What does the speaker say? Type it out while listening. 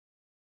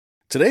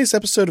Today's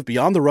episode of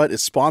Beyond the Rut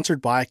is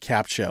sponsored by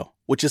CapShow,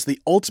 which is the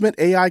ultimate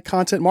AI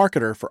content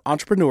marketer for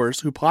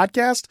entrepreneurs who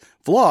podcast,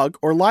 vlog,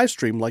 or live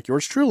stream like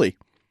yours truly.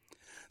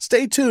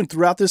 Stay tuned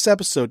throughout this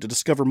episode to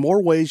discover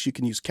more ways you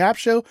can use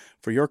CapShow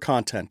for your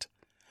content.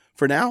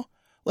 For now,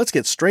 let's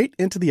get straight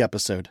into the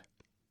episode.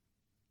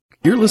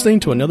 You're listening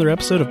to another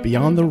episode of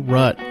Beyond the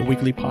Rut, a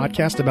weekly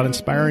podcast about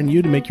inspiring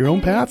you to make your own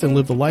path and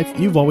live the life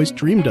you've always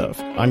dreamed of.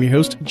 I'm your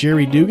host,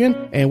 Jerry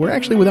Dugan, and we're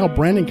actually without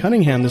Brandon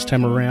Cunningham this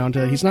time around.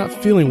 He's not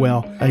feeling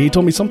well. He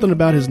told me something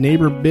about his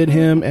neighbor bit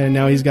him, and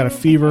now he's got a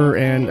fever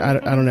and, I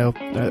don't know,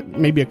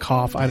 maybe a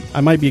cough.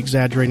 I might be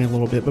exaggerating a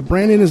little bit, but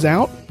Brandon is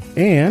out.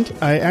 And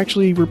I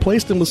actually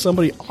replaced him with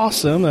somebody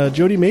awesome,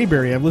 Jody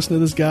Maberry. I've listened to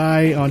this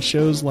guy on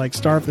shows like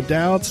Starve the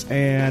Doubts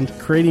and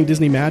Creating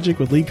Disney Magic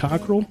with Lee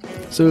Cockrell.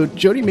 So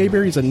Jody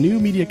Maberry is a new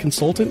media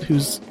consultant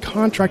who's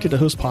contracted to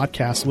host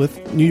podcasts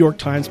with New York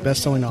Times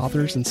bestselling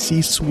authors and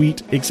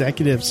C-suite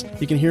executives.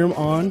 You can hear him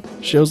on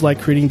shows like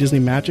Creating Disney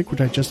Magic,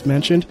 which I just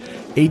mentioned,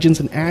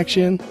 Agents in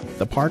Action,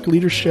 The Park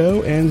Leader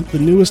Show, and the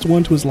newest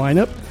one to his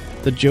lineup,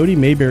 The Jody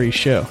Maberry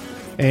Show.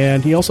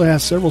 And he also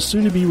has several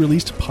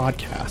soon-to-be-released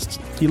podcasts.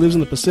 He lives in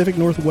the Pacific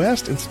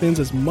Northwest and spends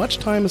as much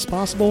time as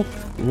possible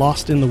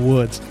lost in the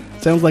woods.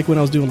 Sounds like when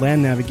I was doing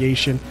land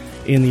navigation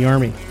in the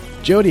Army.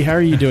 Jody, how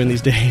are you doing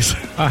these days?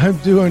 I'm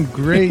doing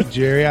great,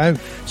 Jerry.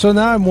 So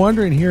now I'm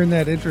wondering, here in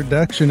that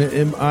introduction,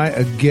 am I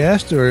a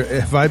guest or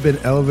have I been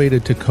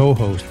elevated to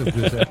co-host of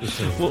this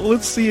episode? Well,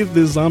 let's see if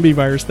this zombie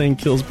virus thing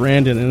kills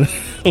Brandon, and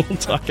we'll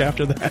talk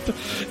after that.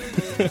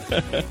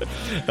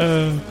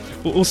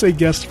 We'll say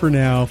guest for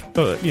now,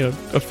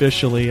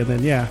 officially, and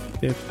then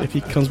if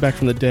he comes back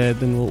from the dead,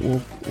 then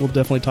we'll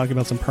definitely talk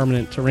about some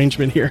permanent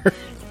arrangement here.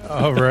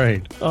 All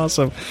right,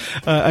 awesome.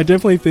 I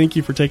definitely thank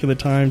you for taking the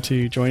time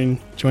to joining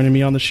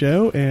me on the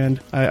show,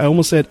 and I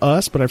almost said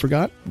us, but I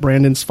forgot.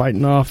 Brandon's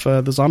fighting off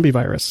the zombie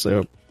virus,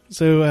 so this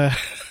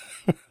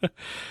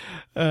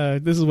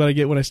is what I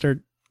get when I start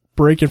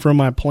breaking from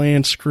my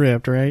planned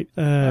script, right?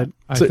 I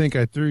think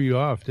I threw you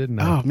off, didn't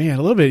I? Oh man,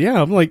 a little bit.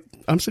 Yeah,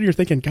 I'm sitting here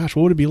thinking, gosh,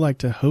 what would it be like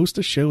to host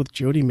a show with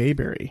Jody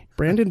Maberry?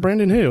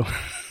 Brandon who?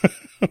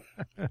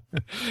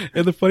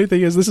 And the funny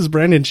thing is, this is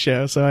Brandon's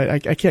show, so I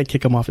can't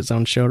kick him off his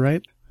own show,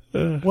 right?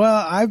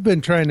 Well, I've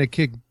been trying to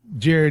kick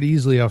Jared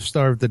Easley off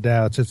Starve the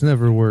Doubts. It's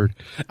never worked.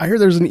 I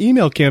heard there's an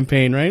email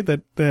campaign, right,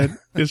 that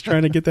is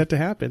trying to get that to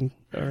happen.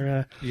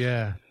 Or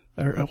yeah.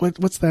 Or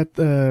what's that?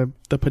 The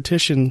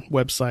petition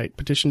website,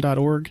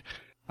 petition.org.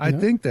 I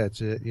think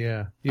that's it.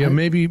 Yeah. Yeah.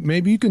 Maybe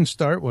you can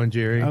start one,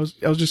 Jerry. I was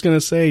just going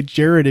to say,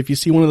 Jared, if you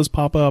see one of those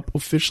pop up,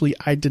 officially,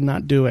 I did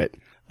not do it.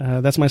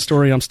 That's my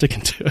story. I'm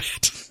sticking to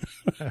it.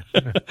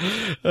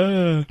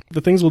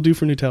 The things we'll do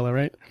for Nutella,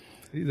 right?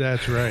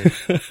 That's right.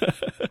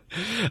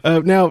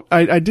 Now,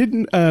 I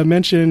didn't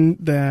mention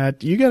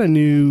that you got a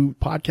new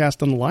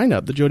podcast on the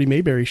lineup, the Jody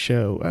Maberry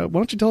Show. Why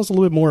don't you tell us a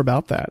little bit more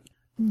about that?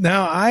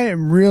 Now, I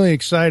am really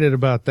excited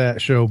about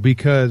that show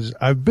because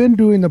I've been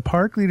doing the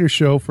Park Leader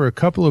Show for a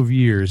couple of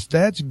years.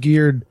 That's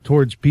geared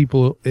towards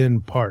people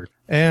in park.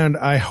 And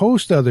I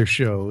host other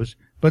shows,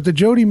 but the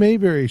Jody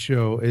Maberry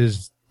Show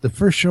is the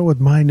first show with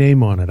my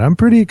name on it. I'm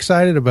pretty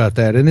excited about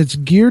that. And it's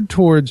geared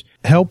towards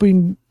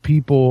helping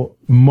people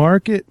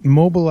market,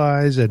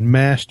 mobilize, and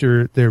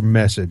master their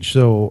message.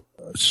 So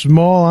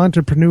small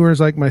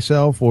entrepreneurs like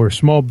myself or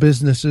small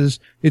businesses,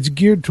 it's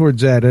geared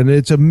towards that. And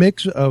it's a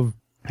mix of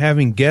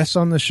having guests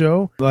on the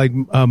show, like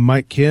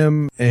Mike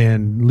Kim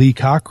and Lee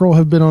Cockrell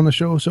have been on the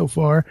show so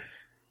far.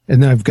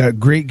 And I've got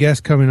great guests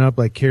coming up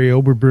like Carrie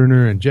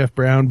Oberbrunner and Jeff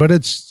Brown. But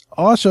it's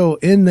also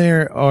in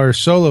there are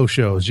solo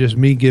shows, just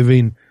me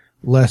giving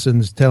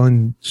lessons,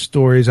 telling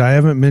stories. I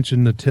haven't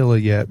mentioned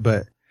Nutella yet,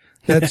 but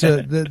that's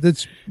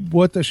that's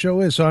what the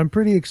show is. So I'm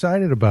pretty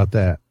excited about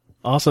that.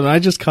 Awesome. I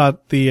just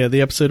caught the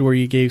episode where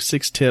you gave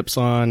 6 tips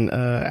on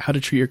how to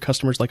treat your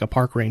customers like a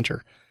park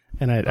ranger.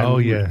 And I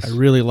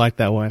really liked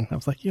that one. I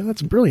was like, yeah,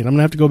 that's brilliant. I'm going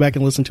to have to go back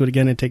and listen to it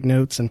again and take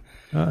notes and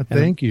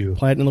thank you.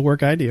 Apply it in the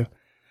work I do.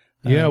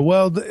 Yeah,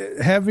 well,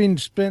 having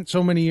spent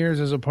so many years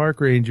as a park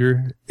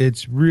ranger,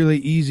 it's really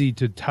easy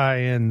to tie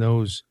in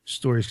those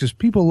stories because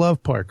people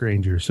love park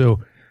rangers. So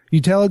you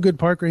tell a good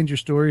park ranger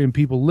story and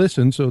people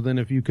listen. So then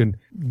if you can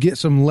get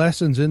some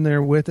lessons in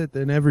there with it,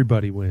 then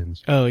everybody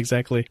wins. Oh,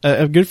 exactly.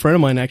 A good friend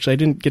of mine, actually, I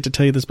didn't get to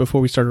tell you this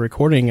before we started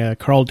recording.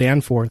 Carl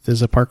Danforth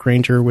is a park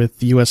ranger with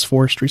the U.S.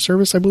 Forestry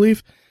Service, I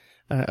believe.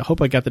 I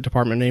hope I got the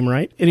department name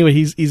right. Anyway,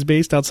 he's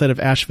based outside of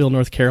Asheville,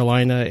 North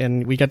Carolina,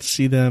 and we got to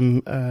see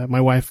them. My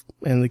wife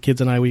and the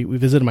kids and I, we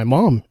visited my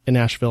mom in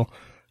Asheville.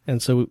 And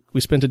so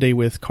we spent a day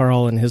with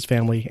Carl and his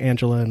family,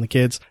 Angela and the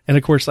kids. And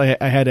of course, I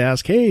had to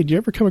ask, hey, did you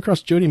ever come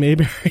across Jody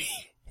Maberry?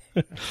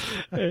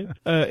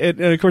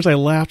 And of course I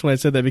laughed when I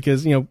said that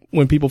because,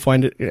 when people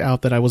find it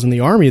out that I was in the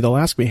Army, they'll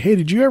ask me, hey,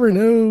 did you ever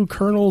know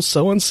Colonel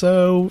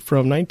so-and-so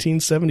from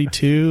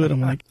 1972? And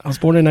I'm like, I was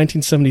born in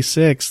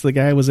 1976. The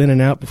guy was in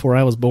and out before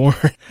I was born.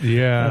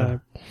 Yeah.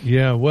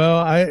 Yeah.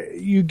 Well,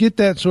 you get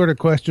that sort of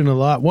question a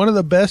lot. One of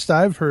the best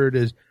I've heard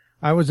is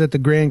I was at the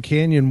Grand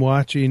Canyon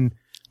watching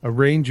a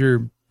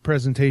ranger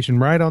presentation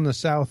right on the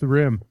South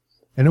Rim.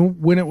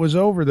 And when it was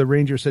over, the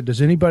ranger said,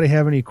 "Does anybody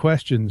have any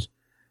questions?"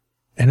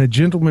 And a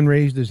gentleman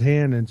raised his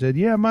hand and said,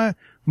 "Yeah,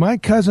 my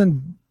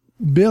cousin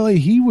Billy,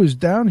 he was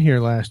down here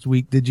last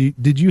week. Did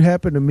you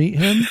happen to meet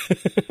him?"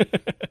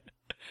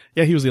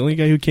 Yeah, he was the only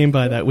guy who came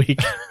by that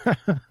week.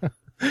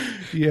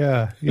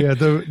 Yeah.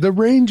 The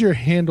ranger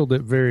handled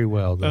it very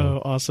well,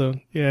 though. Oh,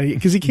 awesome. Yeah,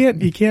 because he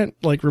can't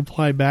like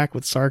reply back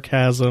with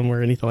sarcasm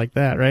or anything like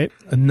that, right?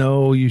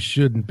 No, you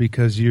shouldn't,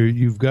 because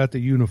you've got the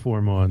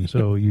uniform on,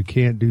 so you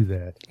can't do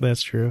that.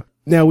 That's true.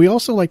 Now, we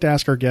also like to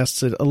ask our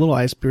guests a little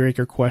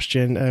icebreaker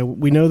question.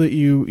 We know that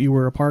you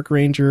were a park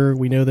ranger.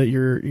 We know that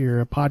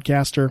you're a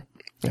podcaster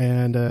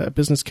and a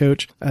business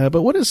coach.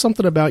 But what is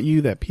something about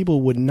you that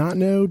people would not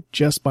know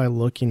just by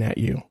looking at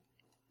you?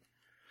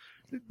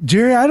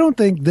 Jerry, I don't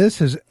think this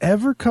has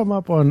ever come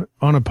up on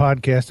a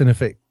podcast, and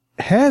if it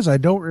has, I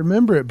don't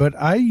remember it, but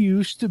I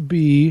used to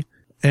be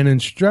an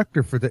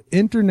instructor for the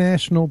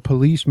International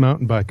Police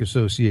Mountain Bike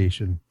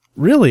Association.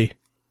 Really?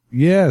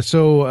 Yeah,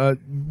 so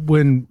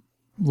when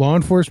law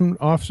enforcement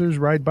officers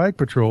ride bike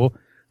patrol,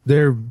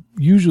 they're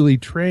usually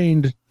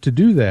trained to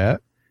do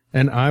that,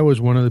 and I was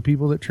one of the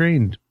people that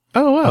trained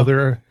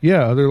other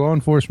law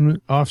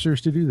enforcement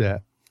officers to do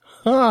that.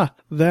 Huh,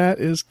 that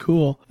is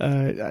cool.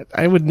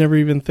 I would never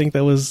even think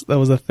that was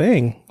a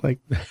thing. Like,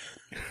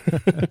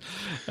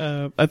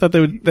 I thought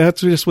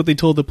that's just what they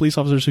told the police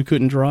officers who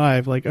couldn't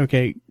drive. Like,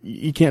 okay,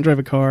 you can't drive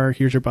a car.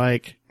 Here's your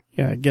bike.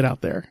 Yeah, get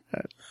out there.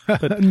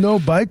 But no,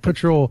 bike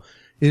patrol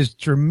is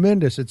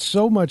tremendous. It's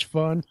so much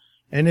fun.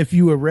 And if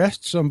you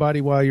arrest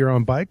somebody while you're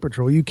on bike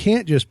patrol, you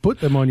can't just put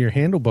them on your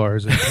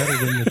handlebars and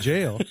pedal them to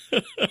jail.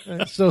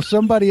 So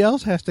somebody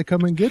else has to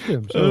come and get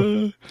them.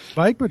 So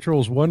bike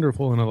patrol is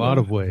wonderful in a lot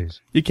of ways.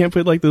 You can't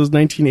put like those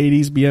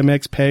 1980s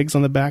BMX pegs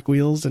on the back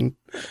wheels, and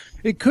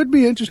it could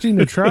be interesting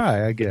to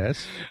try, I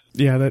guess.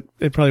 Yeah,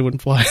 it probably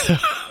wouldn't fly.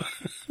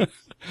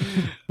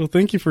 Well,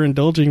 thank you for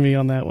indulging me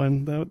on that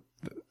one.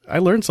 I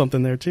learned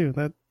something there too.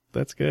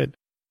 That's good.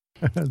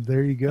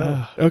 There you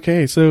go.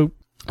 Okay, so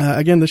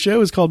again, the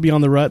show is called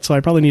Beyond the Rut, so I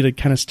probably need to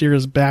kind of steer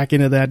us back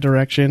into that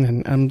direction.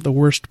 And I'm the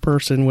worst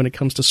person when it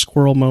comes to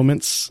squirrel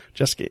moments.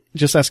 Just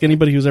ask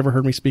anybody who's ever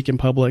heard me speak in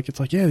public. It's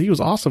like, yeah, he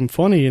was awesome,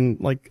 funny, and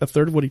like a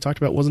third of what he talked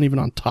about wasn't even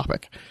on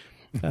topic.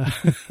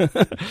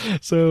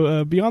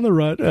 So Beyond the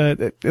Rut,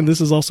 and this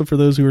is also for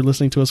those who are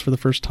listening to us for the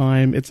first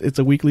time. It's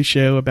a weekly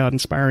show about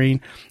inspiring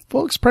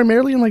folks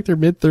primarily in like their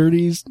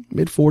mid-30s,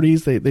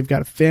 mid-40s. They've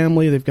got a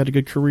family, they've got a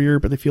good career,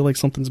 but they feel like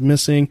something's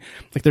missing.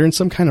 Like they're in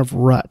some kind of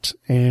rut,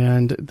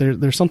 and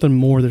there's something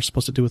more they're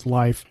supposed to do with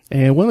life.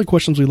 And one of the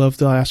questions we love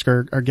to ask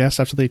our guests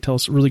after they tell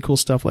us really cool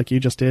stuff like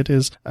you just did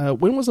is,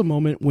 when was a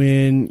moment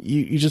when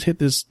you just hit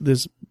this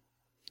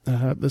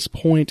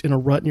point in a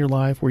rut in your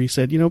life where you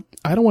said,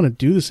 I don't want to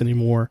do this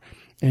anymore.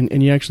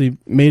 And you actually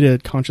made a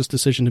conscious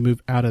decision to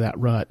move out of that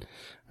rut.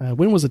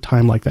 When was a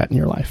time like that in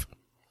your life?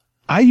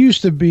 I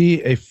used to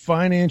be a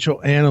financial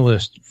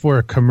analyst for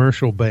a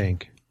commercial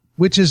bank,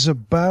 which is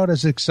about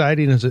as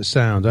exciting as it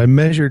sounds. I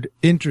measured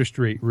interest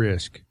rate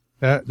risk.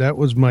 That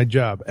was my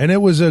job. And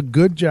it was a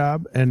good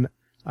job. And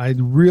I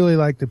really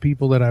liked the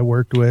people that I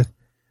worked with.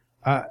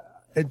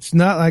 It's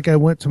not like I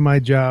went to my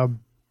job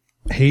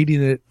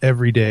hating it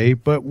every day,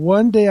 but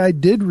one day I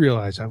did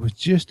realize I was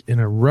just in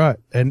a rut.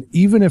 And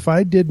even if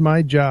I did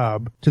my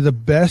job to the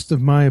best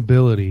of my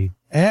ability,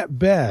 at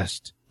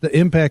best, the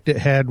impact it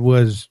had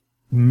was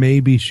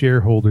maybe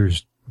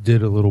shareholders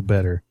did a little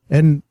better.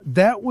 And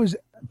that was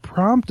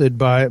prompted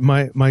by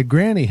my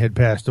granny had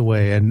passed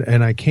away,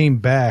 and I came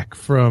back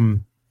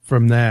from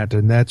that.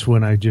 And that's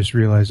when I just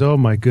realized, oh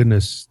my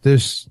goodness,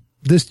 this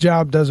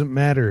job doesn't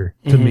matter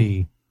to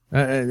me.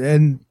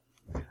 And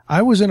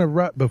I was in a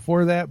rut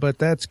before that, but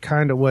that's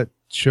kind of what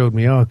showed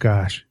me, oh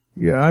gosh,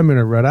 yeah, I'm in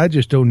a rut. I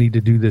just don't need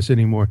to do this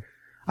anymore.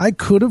 I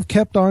could have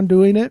kept on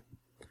doing it.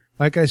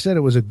 Like I said,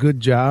 it was a good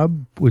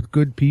job with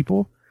good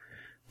people,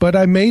 but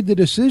I made the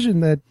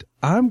decision that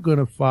I'm going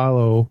to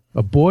follow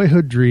a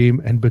boyhood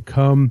dream and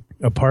become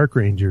a park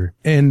ranger.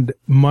 And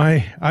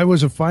I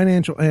was a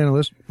financial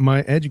analyst. My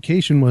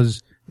education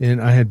was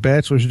I had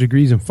bachelor's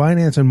degrees in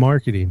finance and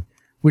marketing,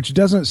 which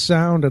doesn't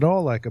sound at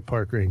all like a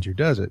park ranger,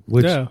 does it?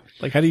 No.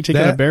 Like, how do you take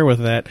out a bear with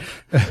that?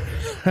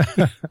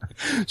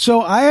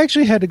 So I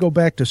actually had to go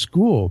back to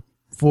school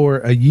for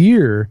a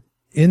year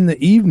in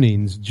the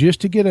evenings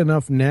just to get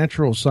enough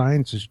natural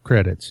sciences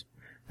credits.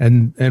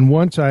 And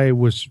once I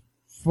was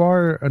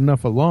far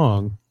enough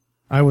along,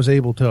 I was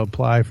able to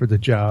apply for the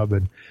job.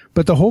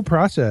 But the whole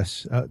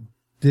process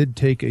did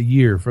take a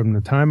year from the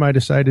time I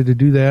decided to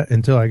do that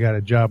until I got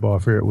a job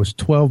offer. It was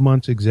 12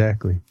 months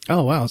exactly.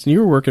 Oh, wow. So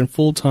you were working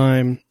full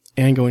time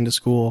and going to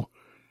school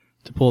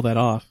to pull that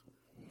off.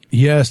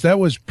 Yes, that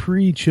was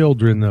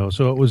pre-children though,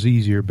 so it was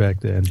easier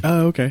back then.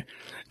 Oh, okay.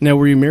 Now,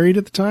 were you married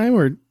at the time,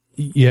 or?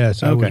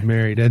 Yes, I was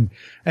married.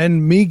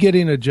 And me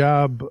getting a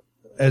job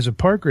as a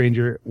park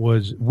ranger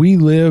we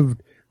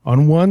lived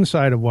on one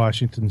side of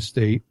Washington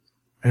State,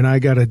 and I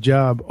got a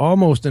job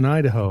almost in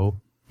Idaho,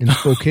 in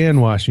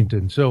Spokane,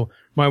 Washington. So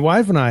my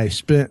wife and I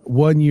spent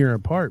 1 year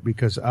apart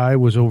because I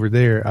was over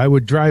there. I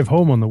would drive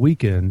home on the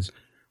weekends,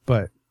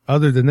 but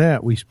other than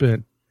that, we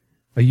spent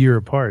a year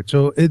apart.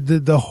 So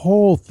the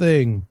whole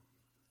thing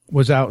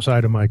was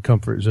outside of my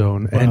comfort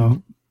zone. Wow.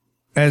 And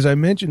as I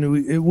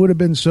mentioned, it would have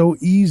been so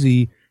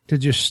easy to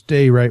just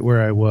stay right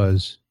where I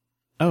was.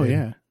 Oh,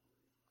 yeah.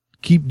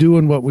 Keep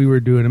doing what we were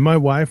doing. And my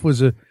wife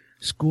was a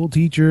school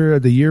teacher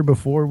the year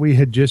before. We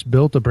had just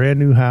built a brand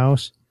new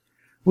house.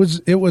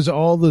 It was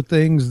all the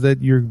things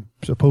that you're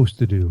supposed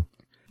to do.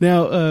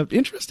 Now,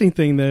 interesting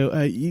thing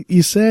though,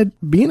 you said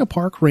being a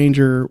park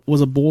ranger was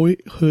a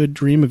boyhood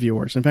dream of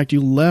yours. In fact, you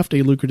left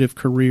a lucrative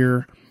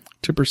career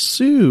to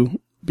pursue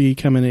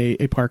becoming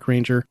a park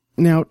ranger.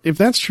 Now, if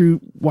that's true,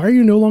 why are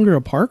you no longer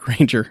a park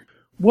ranger?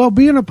 Well,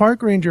 being a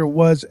park ranger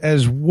was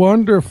as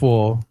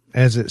wonderful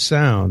as it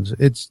sounds.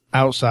 It's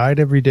outside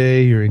every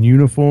day. You're in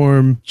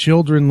uniform.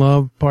 Children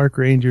love park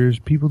rangers.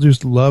 People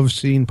just love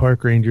seeing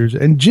park rangers.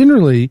 And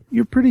generally,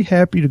 you're pretty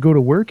happy to go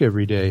to work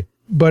every day.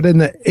 But in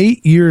the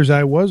 8 years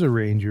I was a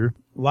ranger,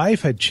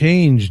 life had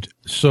changed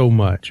so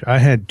much. I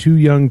had 2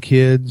 young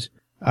kids.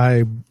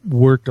 I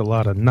worked a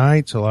lot of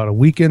nights, a lot of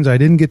weekends. I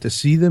didn't get to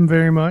see them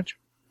very much.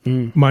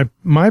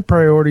 My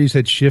priorities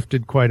had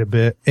shifted quite a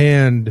bit.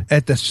 And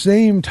at the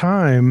same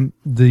time,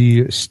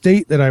 the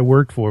state that I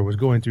worked for was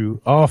going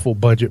through awful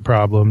budget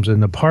problems.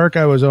 And the park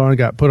I was on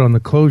got put on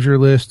the closure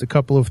list a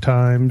couple of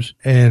times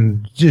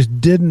and just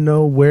didn't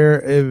know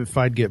if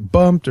I'd get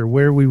bumped or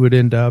where we would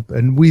end up.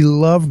 And we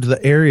loved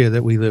the area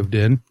that we lived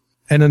in.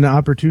 And an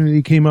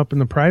opportunity came up in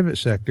the private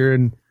sector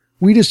and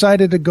we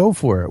decided to go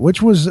for it, which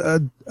was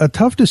a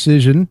tough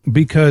decision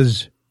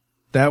because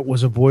that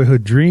was a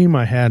boyhood dream.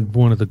 I had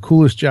one of the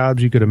coolest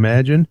jobs you could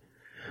imagine,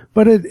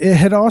 but it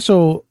had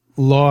also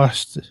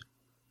lost.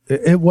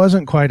 It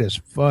wasn't quite as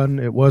fun.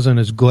 It wasn't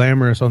as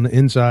glamorous on the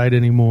inside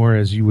anymore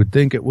as you would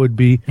think it would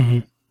be. Mm-hmm.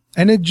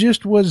 And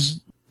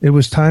it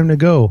was time to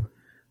go.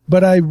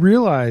 But I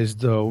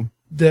realized though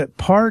that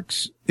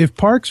if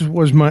parks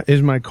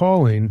is my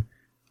calling,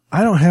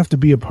 I don't have to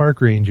be a park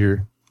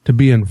ranger to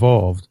be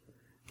involved.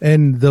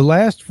 And the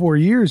last 2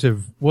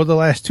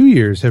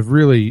 years have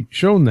really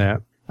shown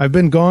that. I've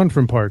been gone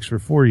from parks for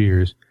 4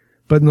 years,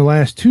 but in the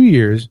last 2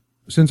 years,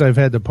 since I've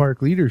had the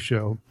Park Leader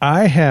Show,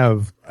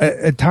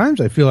 at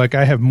times I feel like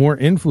I have more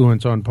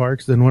influence on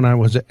parks than when I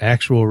was an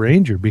actual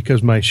ranger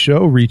because my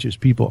show reaches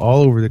people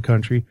all over the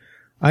country.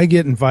 I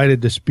get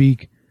invited to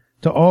speak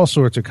to all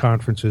sorts of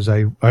conferences.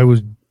 I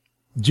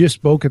just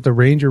spoke at the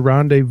Ranger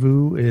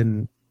Rendezvous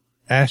in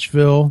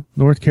Asheville,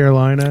 North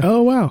Carolina.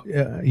 Oh, wow.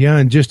 Yeah,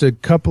 in just a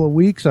couple of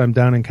weeks, I'm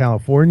down in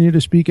California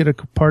to speak at a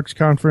parks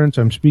conference.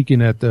 I'm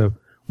speaking at the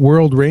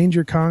World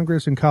Ranger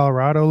Congress in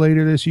Colorado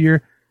later this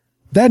year.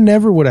 That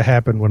never would have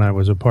happened when I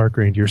was a park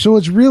ranger. So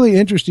it's really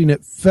interesting.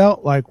 It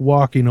felt like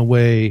walking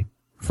away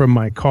from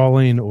my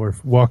calling or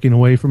walking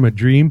away from a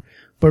dream,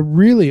 but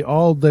really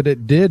all that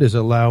it did is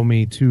allow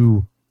me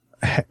to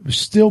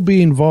still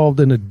be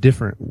involved in a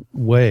different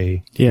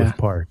way with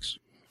parks.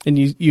 And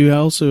you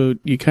also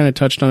kind of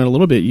touched on it a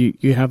little bit.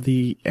 You have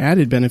the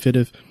added benefit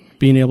of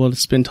being able to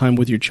spend time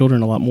with your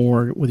children a lot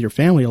more, with your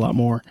family a lot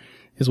more,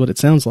 is what it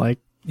sounds like.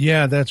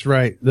 Yeah, that's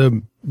right.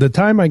 The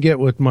time I get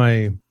with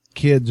my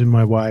kids and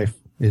my wife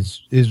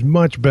is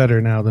much better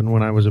now than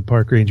when I was a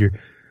park ranger.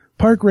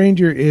 Park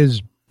ranger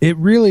it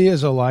really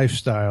is a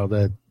lifestyle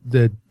that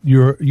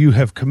you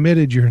have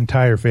committed your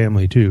entire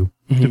family to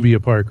be a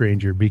park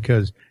ranger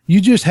because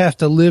you just have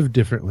to live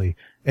differently.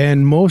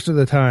 And most of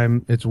the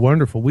time it's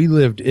wonderful. We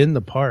lived in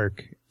the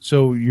park.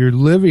 So you're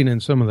living in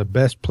some of the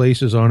best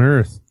places on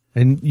earth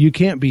and you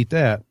can't beat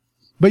that.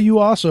 But you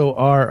also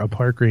are a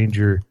park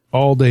ranger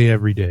all day,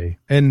 every day.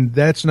 And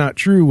that's not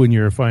true when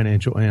you're a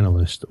financial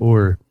analyst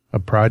or a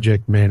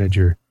project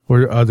manager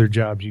or other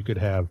jobs you could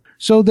have.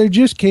 So there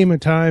just came a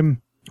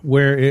time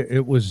where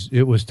it was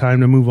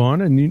time to move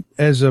on. And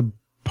as a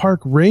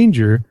park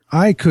ranger,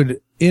 I could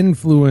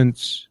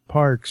influence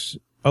parks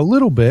a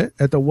little bit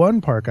at the one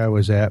park I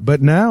was at.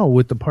 But now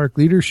with the Park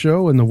Leader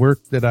Show and the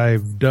work that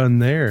I've done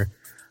there,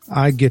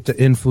 I get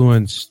to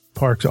influence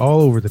parks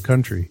all over the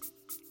country.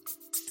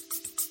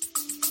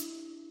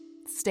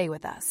 Stay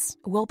with us.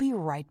 We'll be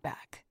right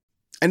back.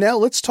 And now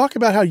let's talk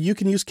about how you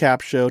can use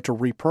Capshow to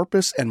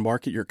repurpose and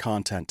market your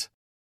content.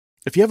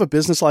 If you have a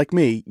business like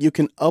me, you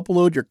can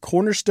upload your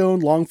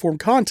cornerstone long-form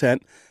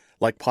content,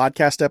 like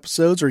podcast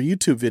episodes or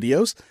YouTube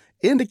videos,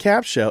 into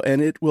Capshow,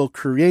 and it will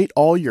create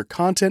all your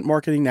content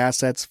marketing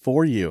assets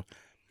for you.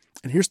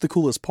 And here's the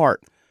coolest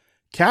part.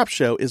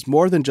 Capshow is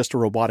more than just a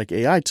robotic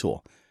AI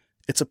tool.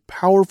 It's a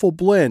powerful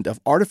blend of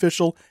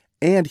artificial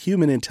and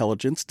human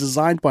intelligence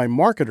designed by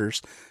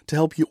marketers to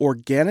help you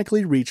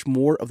organically reach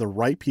more of the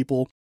right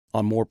people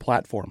on more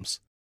platforms.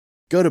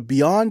 Go to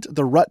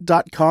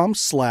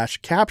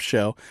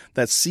beyondtherut.com/capshow,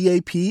 that's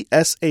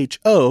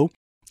CAPSHO,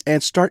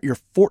 and start your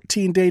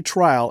 14-day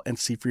trial and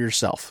see for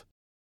yourself.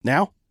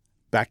 Now,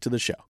 back to the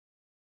show.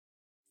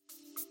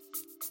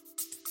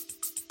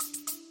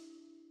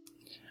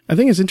 I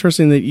think it's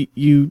interesting that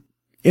you,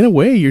 in a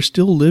way, you're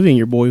still living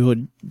your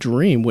boyhood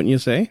dream, wouldn't you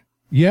say?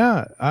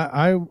 Yeah,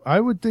 I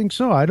would think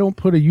so. I don't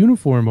put a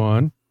uniform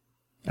on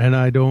and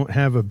I don't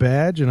have a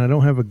badge and I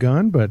don't have a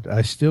gun, but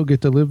I still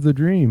get to live the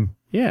dream.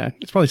 Yeah,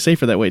 it's probably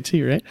safer that way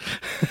too, right?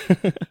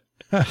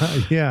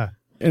 Yeah.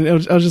 And I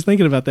was just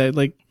thinking about that.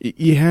 Like,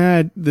 you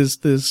had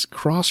this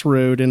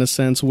crossroad in a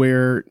sense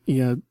where,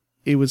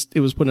 it was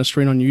putting a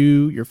strain on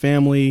you, your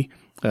family,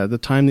 the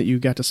time that you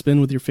got to spend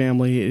with your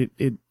family.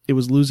 It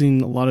was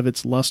losing a lot of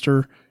its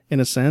luster in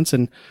a sense.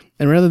 And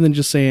rather than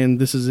just saying,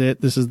 this is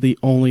it, this is the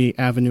only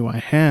avenue I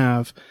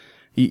have,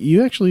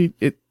 you actually,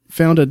 it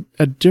found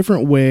a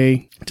different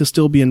way to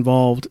still be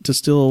involved, to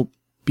still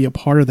be a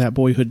part of that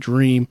boyhood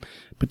dream,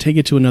 but take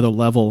it to another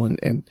level.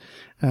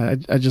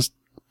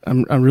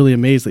 I'm really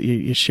amazed that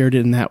you shared it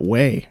in that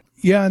way.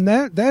 Yeah, and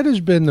that has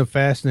been the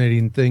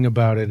fascinating thing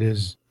about it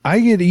is I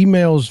get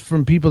emails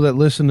from people that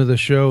listen to the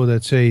show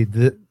that say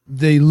that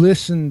they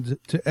listened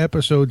to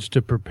episodes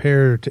to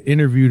prepare to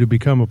interview to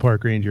become a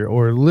park ranger,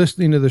 or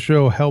listening to the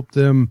show helped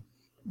them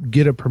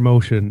get a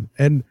promotion.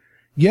 And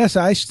yes,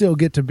 I still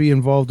get to be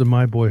involved in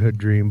my boyhood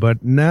dream,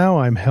 but now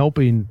I'm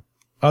helping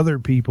other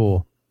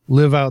people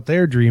live out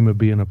their dream of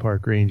being a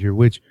park ranger,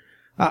 which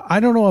I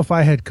don't know if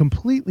I had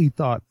completely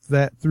thought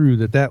that through,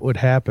 that would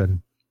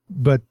happen,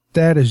 but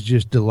that is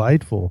just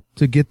delightful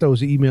to get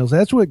those emails.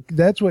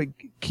 That's what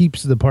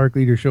keeps the Park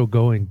Leader Show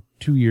going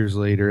 2 years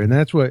later. And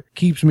that's what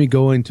keeps me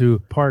going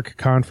to park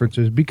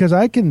conferences, because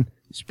I can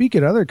speak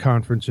at other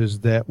conferences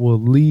that will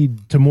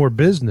lead to more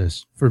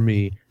business for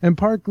me. And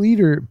Park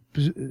Leader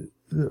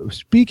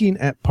speaking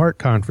at park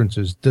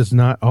conferences does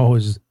not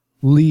always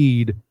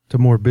lead to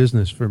more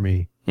business for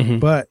me,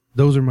 but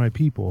those are my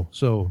people.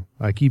 So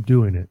I keep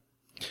doing it.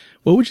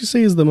 What would you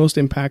say is the most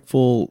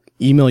impactful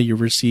email you've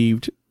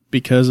received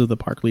because of the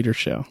Park Leader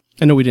Show?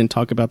 I know we didn't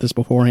talk about this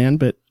beforehand,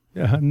 but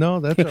no,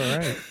 that's all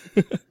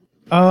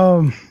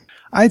right.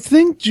 I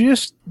think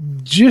just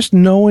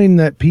knowing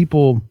that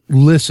people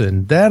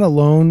listen, that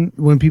alone,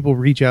 when people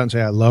reach out and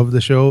say, I love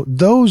the show,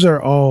 those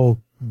are all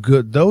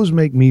good. Those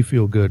make me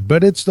feel good.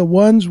 But it's the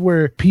ones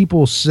where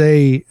people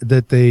say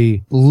that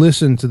they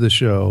listen to the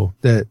show,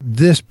 that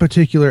this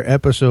particular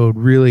episode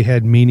really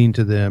had meaning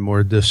to them,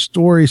 or the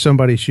story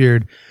somebody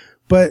shared.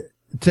 But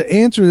to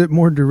answer it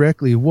more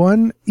directly,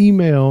 one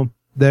email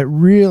that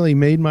really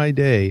made my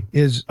day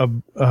is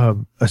a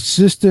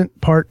assistant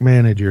park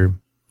manager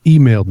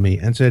emailed me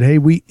and said, hey,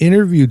 we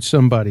interviewed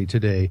somebody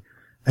today,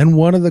 and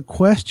one of the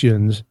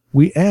questions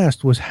we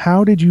asked was,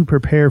 how did you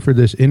prepare for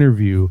this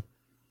interview?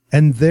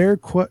 And their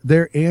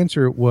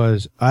answer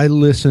was, I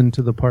listened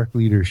to the Park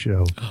Leader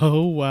Show.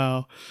 Oh,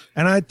 wow.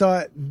 And I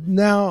thought,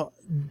 now,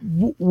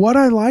 what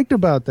I liked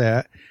about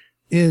that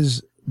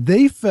is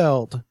they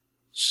felt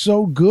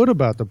so good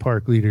about the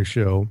Park Leader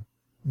Show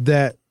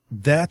that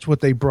that's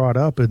what they brought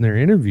up in their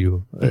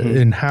interview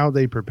and how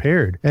they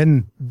prepared.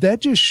 And that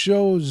just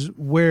shows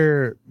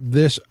where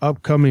this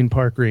upcoming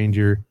park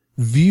ranger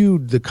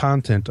viewed the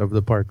content of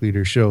the Park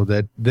Leader Show,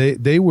 that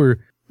they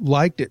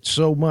liked it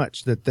so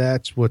much that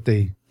that's what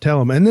they tell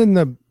them. And then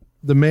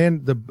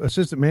the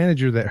assistant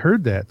manager that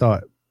heard that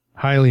thought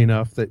highly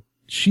enough that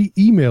she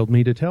emailed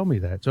me to tell me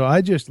that. So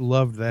I just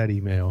loved that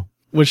email.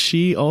 Was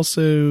she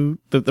also,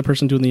 the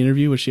person doing the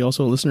interview, was she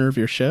also a listener of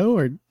your show,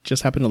 or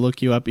just happened to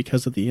look you up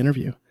because of the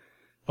interview?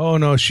 Oh,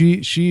 no,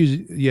 she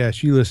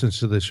listens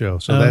to the show.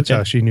 So that's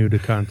how she knew to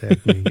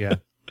contact me. Yeah.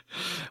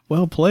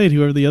 Well played,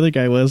 whoever the other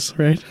guy was,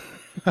 right?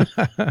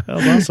 That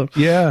was awesome.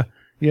 Yeah.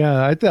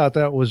 I thought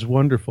that was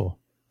wonderful.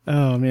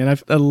 Oh man,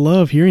 I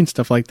love hearing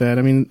stuff like that.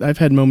 I mean, I've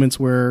had moments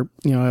where,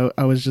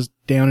 I was just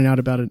down and out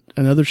about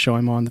another show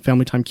I'm on, the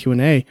Family Time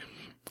Q&A,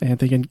 and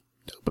thinking,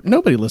 but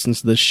nobody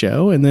listens to this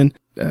show. And then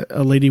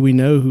a lady we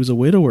know who's a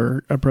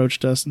widower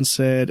approached us and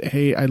said,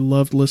 hey, I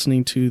loved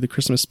listening to the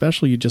Christmas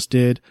special you just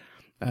did.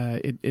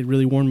 It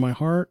really warmed my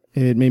heart.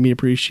 It made me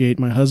appreciate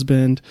my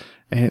husband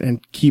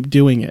and keep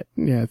doing it.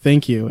 Yeah.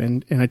 Thank you.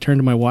 And I turned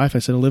to my wife. I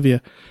said,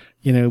 Olivia,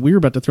 we were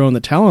about to throw in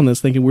the towel on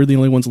this thinking we're the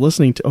only ones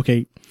listening to,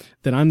 okay,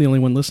 then I'm the only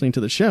one listening to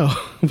the show,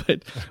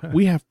 but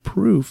we have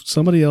proof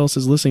somebody else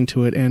is listening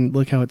to it, and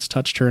look how it's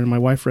touched her. And my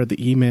wife read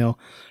the email,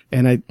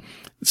 and I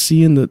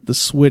seeing the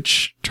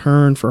switch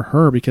turn for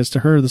her, because to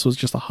her, this was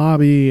just a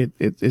hobby.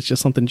 It's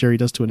just something Jerry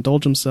does to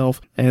indulge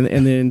himself. And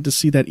then to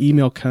see that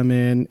email come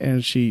in,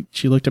 and she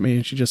looked at me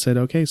and she just said,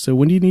 okay, so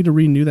when do you need to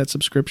renew that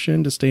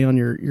subscription to stay on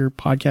your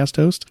podcast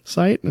host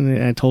site?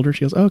 And I told her,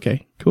 she goes, oh,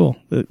 okay, cool.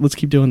 Let's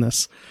keep doing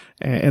this.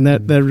 And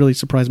that really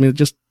surprised me.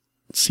 Just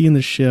seeing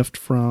the shift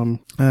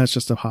from, it's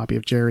just a hobby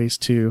of Jerry's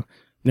to,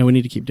 no, we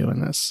need to keep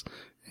doing this.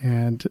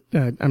 And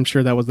I'm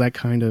sure that was that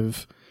kind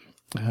of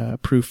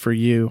proof for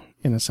you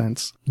in a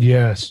sense.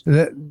 Yes,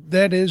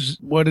 that is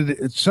what it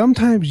is.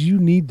 Sometimes you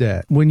need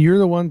that when you're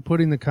the one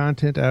putting the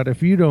content out.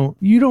 If you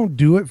don't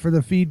do it for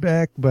the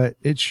feedback, but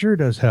it sure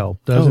does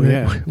help, doesn't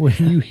it? When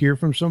you hear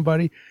from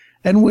somebody.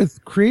 And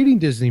with creating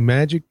Disney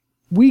Magic,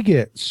 we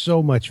get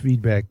so much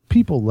feedback.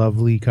 People love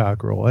Lee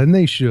Cockrell, and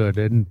they should.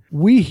 And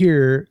we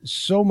hear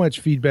so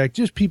much feedback.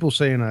 Just people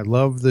saying, I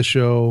love the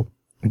show.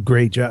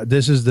 Great job.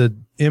 This is the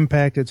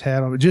impact it's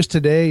had on it. Just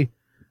today,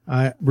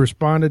 I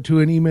responded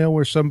to an email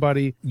where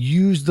somebody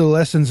used the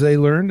lessons they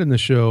learned in the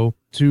show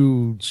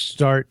to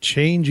start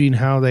changing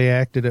how they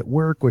acted at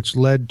work, which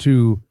led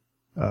to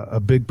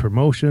a big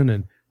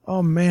promotion.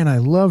 Oh man, I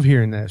love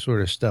hearing that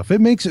sort of stuff. It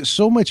makes it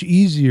so much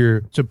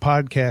easier to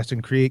podcast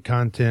and create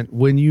content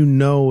when you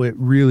know it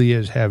really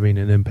is having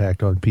an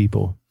impact on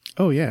people.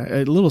 Oh, yeah.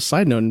 A little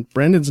side note,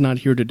 Brandon's not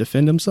here to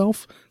defend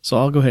himself, so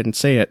I'll go ahead and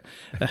say it.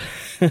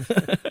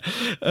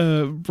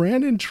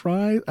 Brandon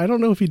tries, I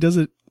don't know if he does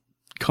it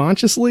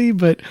consciously,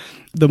 but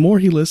the more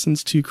he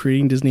listens to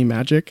Creating Disney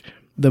Magic,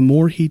 the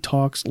more he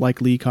talks like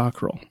Lee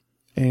Cockrell.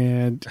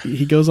 And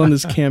he goes on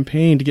this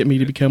campaign to get me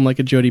to become like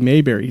a Jody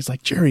Maberry. He's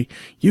like, Jerry,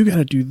 you got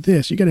to do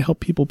this. You got to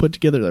help people put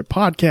together their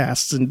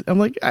podcasts. And I'm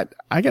like,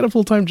 I got a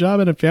full-time job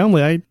and a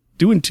family.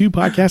 Doing 2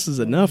 podcasts is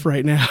enough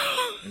right now.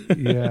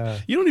 Yeah.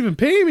 You don't even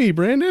pay me,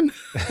 Brandon.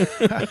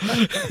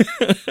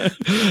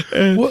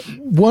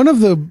 One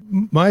of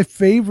my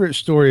favorite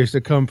stories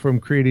to come from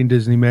Creating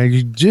Disney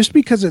Magic, just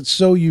because it's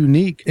so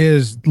unique,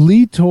 is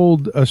Lee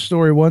told a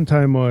story one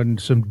time on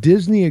some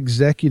Disney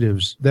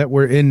executives that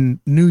were in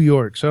New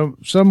York,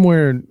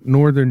 somewhere in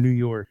northern New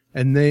York.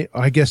 And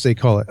I guess they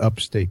call it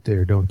upstate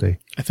there, don't they?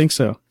 I think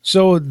so.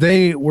 So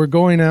they were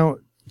going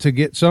out to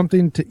get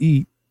something to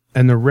eat,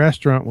 and the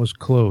restaurant was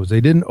closed.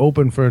 They didn't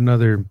open for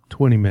another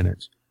 20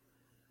 minutes.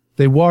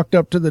 They walked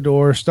up to the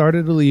door,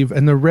 started to leave,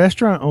 and the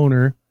restaurant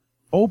owner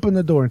opened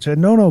the door and said,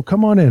 no,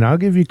 come on in. I'll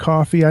give you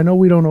coffee. I know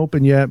we don't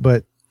open yet,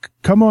 but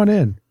come on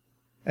in.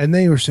 And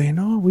they were saying,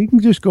 no, we can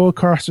just go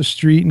across the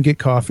street and get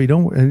coffee.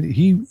 And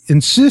he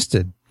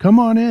insisted, come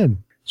on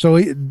in. So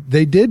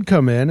they did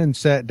come in and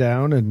sat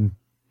down, and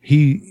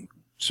he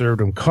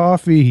served them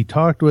coffee. He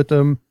talked with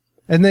them,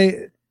 and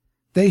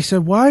they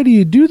said, why do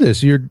you do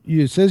this?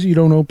 It says you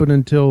don't open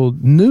until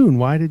noon.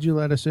 Why did you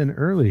let us in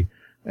early?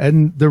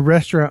 And the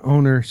restaurant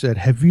owner said,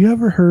 have you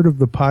ever heard of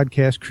the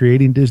podcast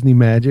Creating Disney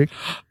Magic?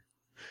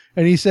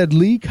 And he said,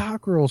 Lee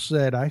Cockrell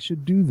said I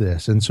should do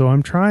this, and so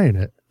I'm trying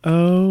it.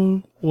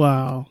 Oh,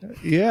 wow.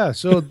 Yeah,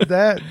 so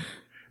that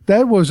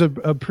was a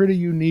pretty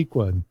unique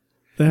one.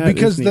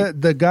 Because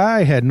the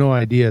guy had no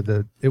idea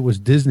that it was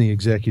Disney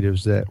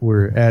executives that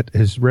were at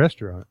his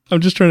restaurant. I'm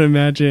just trying to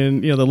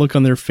imagine, the look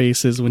on their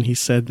faces when he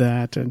said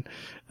that. And,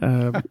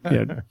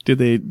 did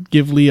they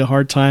give Lee a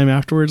hard time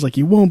afterwards? Like,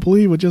 you won't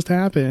believe what just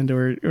happened.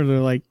 Or they're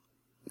like,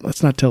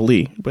 let's not tell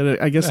Lee.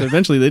 But I guess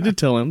eventually they did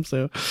tell him.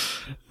 So,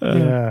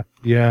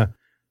 Yeah.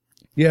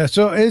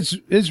 So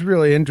it's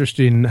really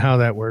interesting how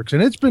that works.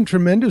 And it's been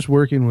tremendous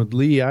working with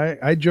Lee.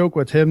 I joke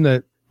with him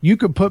that you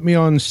could put me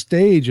on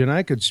stage and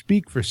I could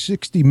speak for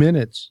 60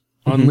 minutes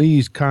on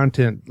Lee's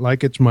content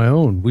like it's my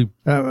own.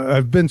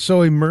 I've been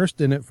so immersed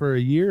in it for a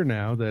year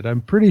now that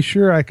I'm pretty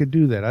sure I could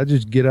do that. I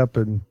just get up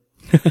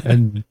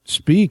and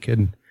speak,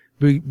 and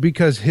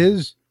because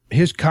his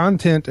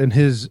content and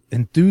his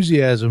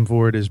enthusiasm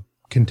for it is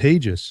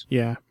contagious.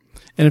 Yeah.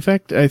 And in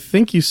fact, I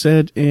think you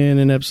said in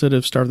an episode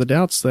of Starve the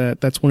Doubts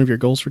that that's one of your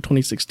goals for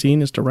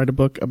 2016 is to write a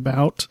book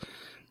about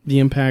the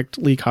impact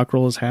Lee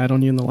Cockrell has had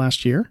on you in the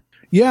last year.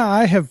 Yeah,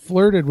 I have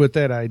flirted with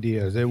that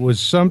idea. It was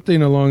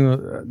something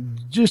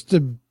along just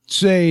to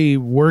say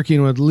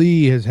working with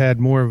Lee has had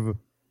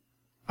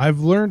I've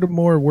learned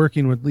more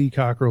working with Lee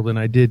Cockrell than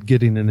I did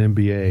getting an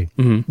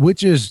MBA,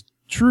 which is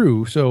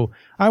true. So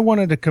I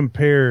wanted to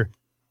compare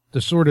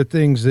the sort of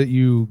things that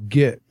you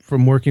get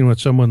from working with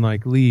someone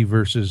like Lee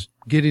versus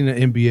getting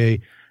an MBA.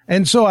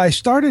 And so I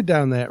started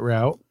down that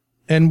route.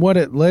 And what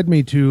it led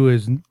me to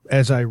is,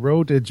 as I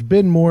wrote, it's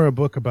been more a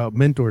book about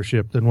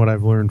mentorship than what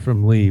I've learned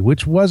from Lee,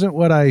 which wasn't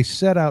what I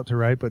set out to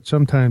write, but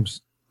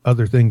sometimes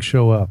other things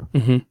show up.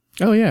 Mm-hmm.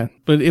 Oh, yeah.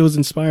 But it was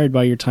inspired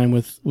by your time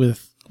with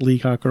Lee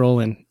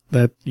Cockrell, and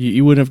that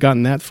you wouldn't have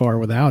gotten that far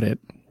without it.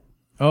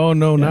 Oh,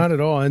 no, not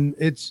at all. And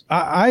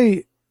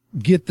I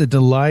get the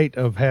delight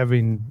of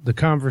having the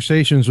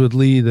conversations with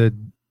Lee that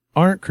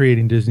aren't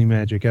Creating Disney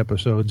Magic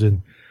episodes,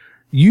 and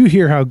you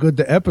hear how good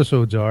the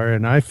episodes are,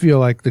 and I feel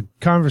like the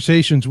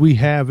conversations we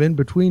have in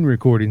between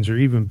recordings are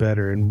even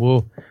better. And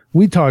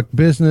we talk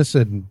business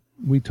and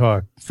we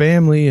talk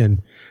family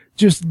and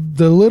just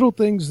the little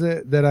things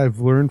that I've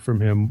learned from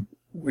him,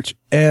 which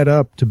add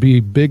up to be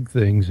big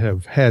things,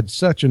 have had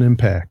such an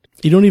impact.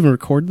 You don't even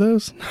record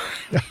those?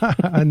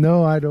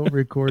 No, I don't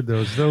record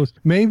those.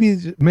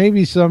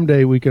 Maybe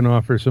someday we can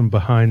offer some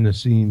behind the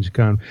scenes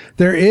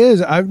There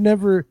is,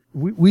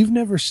 we've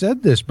never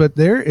said this, but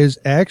there is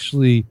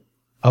actually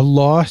a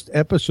lost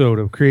episode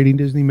of Creating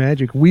Disney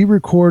Magic. We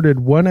recorded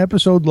one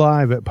episode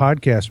live at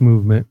Podcast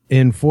Movement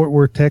in Fort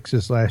Worth,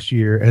 Texas last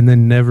year, and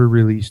then never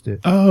released it.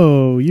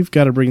 Oh, you've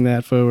got to bring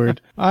that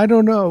forward. I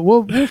don't know.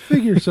 We'll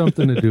figure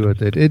something to do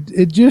with it.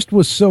 It just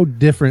was so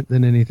different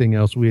than anything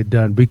else we had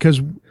done,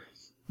 because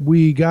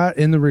we got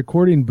in the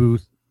recording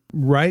booth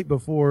right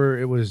before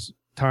it was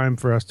time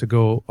for us to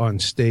go on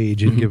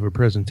stage and give a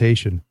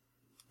presentation.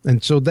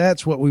 And so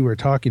that's what we were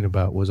talking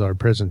about, was our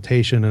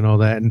presentation and all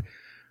that. And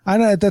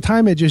at the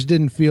time, it just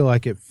didn't feel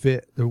like it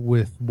fit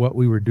with what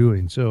we were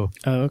doing. So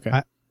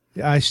okay.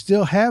 I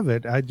still have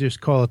it. I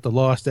just call it the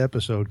lost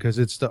episode because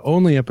it's the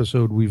only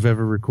episode we've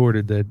ever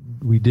recorded that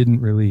we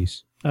didn't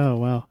release. Oh,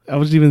 wow. I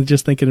was even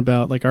just thinking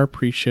about like our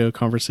pre-show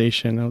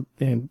conversation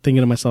and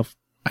thinking to myself,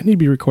 I need to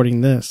be recording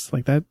this.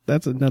 Like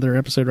that's another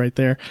episode right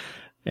there.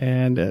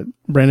 And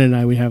Brandon and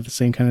I, we have the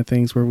same kind of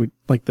things where we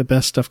like the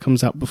best stuff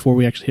comes out before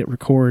we actually hit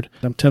record.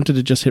 I'm tempted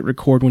to just hit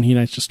record when he and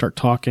I just start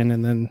talking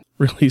and then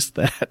release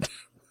that.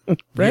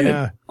 Brandon,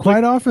 yeah,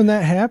 quite often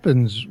that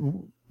happens.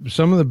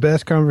 Some of the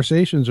best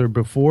conversations are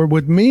before.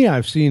 With me,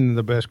 I've seen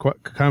the best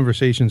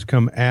conversations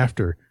come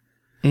after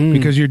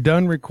because you're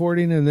done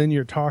recording and then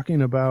you're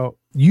talking about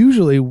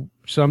usually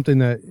something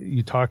that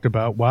you talked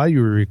about while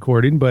you were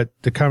recording, but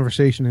the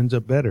conversation ends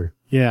up better.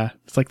 Yeah,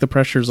 it's like the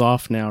pressure's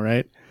off now,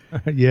 right?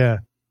 Yeah.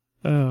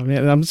 Oh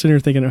man, I'm sitting here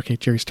thinking, okay,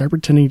 Jerry, start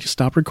pretending to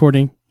stop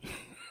recording.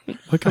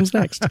 What comes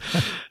next?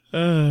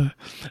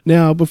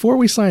 Now, before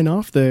we sign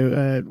off,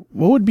 though,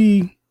 what would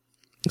be?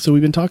 So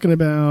we've been talking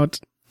about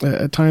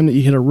a time that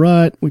you hit a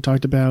rut. We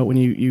talked about when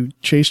you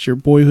chased your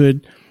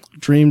boyhood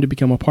dream to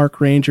become a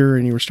park ranger,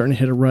 and you were starting to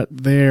hit a rut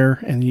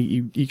there, and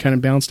you kind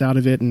of bounced out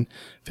of it and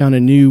found a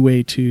new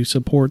way to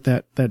support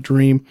that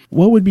dream.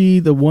 What would be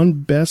the one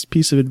best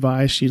piece of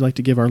advice you'd like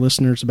to give our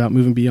listeners about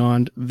moving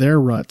beyond their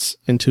ruts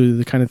into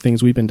the kind of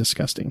things we've been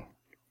discussing?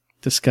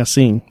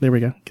 There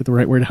we go. Get the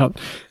right word out.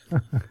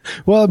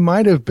 Well, it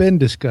might have been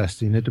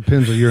disgusting. It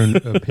depends on your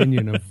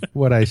opinion of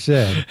what I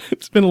said.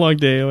 It's been a long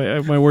day.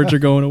 My words are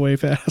going away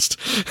fast.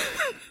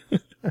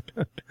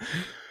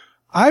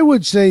 I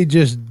would say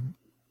just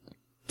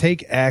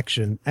take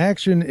action.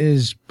 Action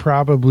is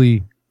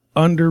probably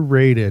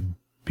underrated.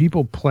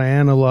 People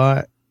plan a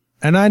lot,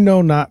 and I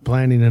know not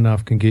planning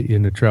enough can get you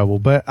into trouble,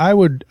 but I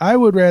would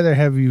rather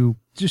have you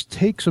just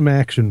take some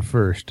action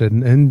first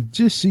and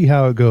just see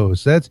how it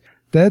goes. That's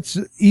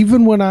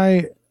even when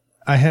I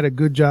had a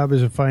good job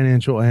as a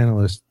financial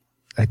analyst,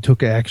 I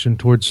took action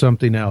towards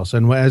something else.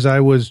 And as I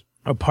was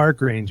a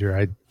park ranger,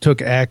 I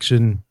took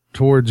action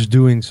towards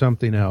doing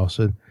something else.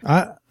 And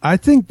I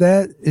think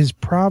that is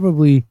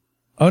probably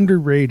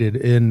underrated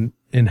in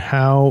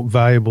how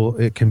valuable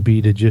it can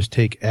be to just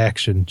take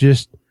action.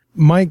 Just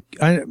Mike,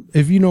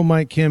 if you know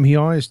Mike Kim, he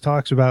always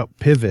talks about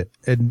pivot,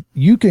 and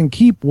you can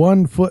keep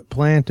one foot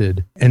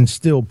planted and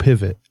still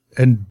pivot.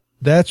 And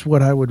that's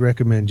what I would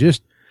recommend.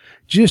 Just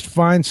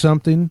find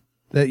something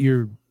that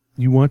you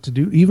want to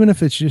do, even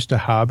if it's just a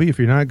hobby. If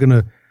you're not going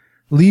to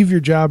leave your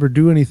job or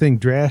do anything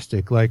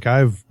drastic, like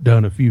I've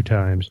done a few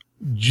times,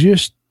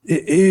 just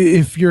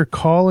if your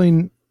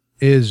calling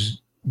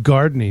is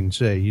gardening,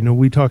 say,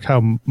 we talked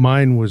how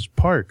mine was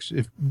parks,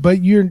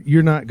 but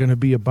you're not going to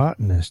be a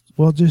botanist.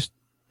 Well, just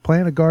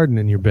plant a garden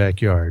in your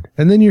backyard,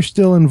 and then you're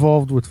still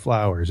involved with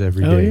flowers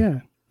every day. Oh yeah.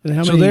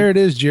 And so there it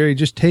is, Jerry.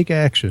 Just take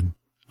action.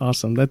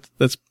 Awesome.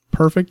 That's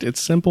perfect.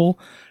 It's simple.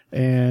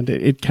 And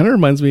it kind of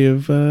reminds me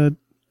of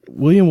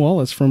William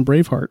Wallace from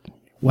Braveheart.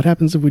 What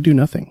happens if we do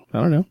nothing? I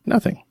don't know.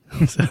 Nothing.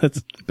 So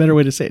that's a better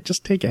way to say it.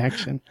 Just take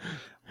action.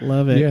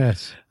 Love it.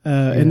 Yes.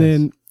 And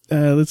then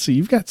let's see.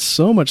 You've got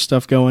so much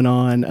stuff going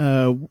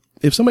on.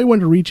 If somebody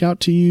wanted to reach out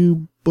to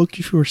you, book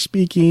you for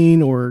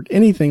speaking or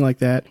anything like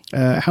that,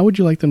 how would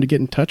you like them to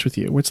get in touch with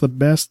you? What's the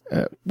best?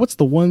 What's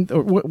the one?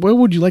 Or what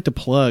would you like to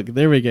plug?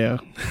 There we go.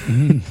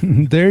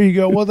 There you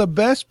go. Well, the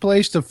best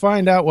place to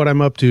find out what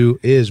I'm up to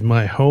is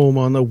my home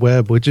on the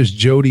web, which is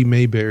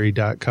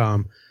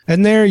jodymaberry.com.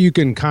 And there you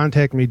can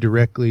contact me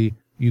directly.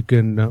 You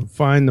can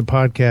find the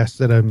podcast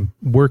that I'm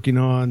working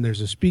on.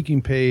 There's a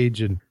speaking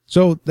page. And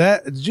so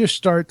that just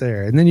start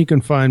there. And then you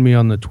can find me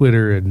on the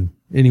Twitter and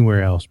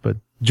anywhere else. But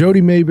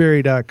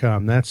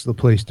jodymaberry.com. That's the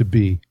place to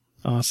be.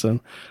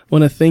 Awesome. I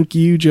want to thank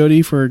you,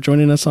 Jody, for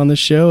joining us on this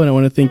show. And I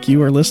want to thank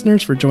you, our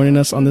listeners, for joining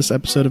us on this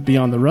episode of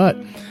Beyond the Rut.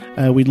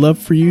 We'd love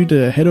for you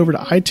to head over to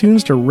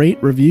iTunes to rate,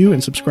 review,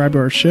 and subscribe to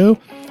our show.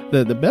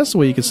 The best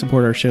way you can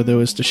support our show, though,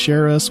 is to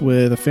share us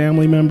with a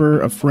family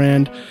member, a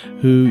friend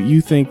who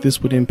you think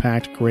this would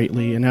impact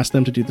greatly, and ask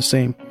them to do the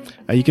same.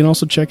 You can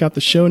also check out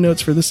the show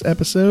notes for this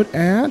episode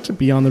at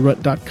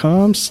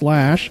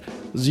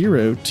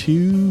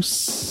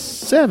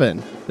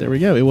beyondtherut.com/027. There we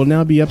go. It will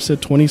now be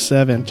episode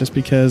 27, just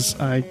because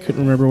I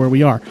couldn't remember where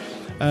we are.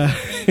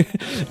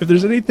 If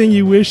there's anything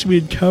you wish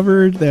we'd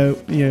covered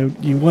that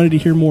you wanted to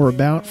hear more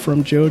about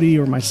from Jody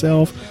or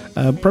myself,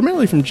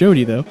 primarily from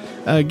Jody though,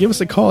 give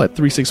us a call at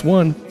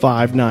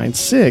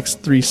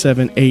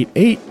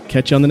 361-596-3788.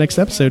 Catch you on the next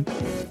episode.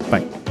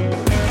 Bye.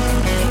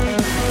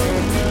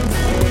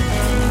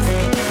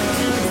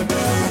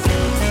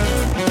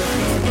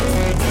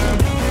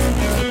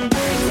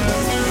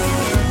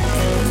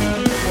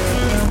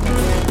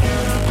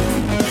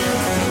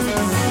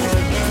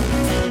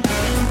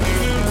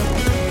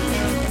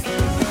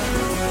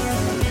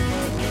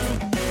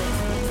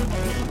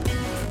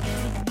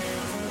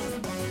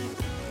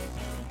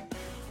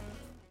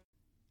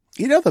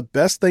 The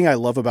best thing I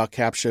love about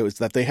CapShow is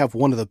that they have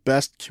one of the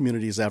best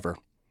communities ever.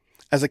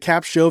 As a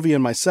CapShovian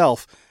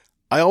myself,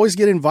 I always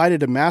get invited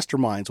to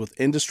masterminds with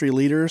industry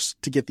leaders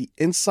to get the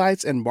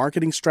insights and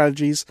marketing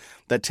strategies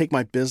that take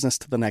my business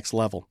to the next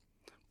level.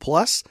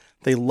 Plus,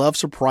 they love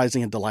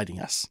surprising and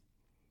delighting us.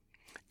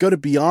 Go to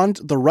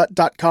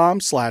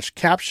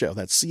beyondtherut.com/capshow,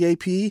 that's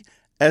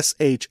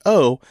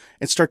CAPSHO,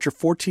 and start your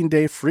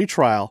 14-day free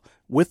trial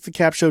with the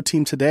CapShow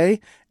team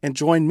today and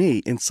join me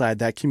inside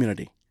that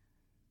community.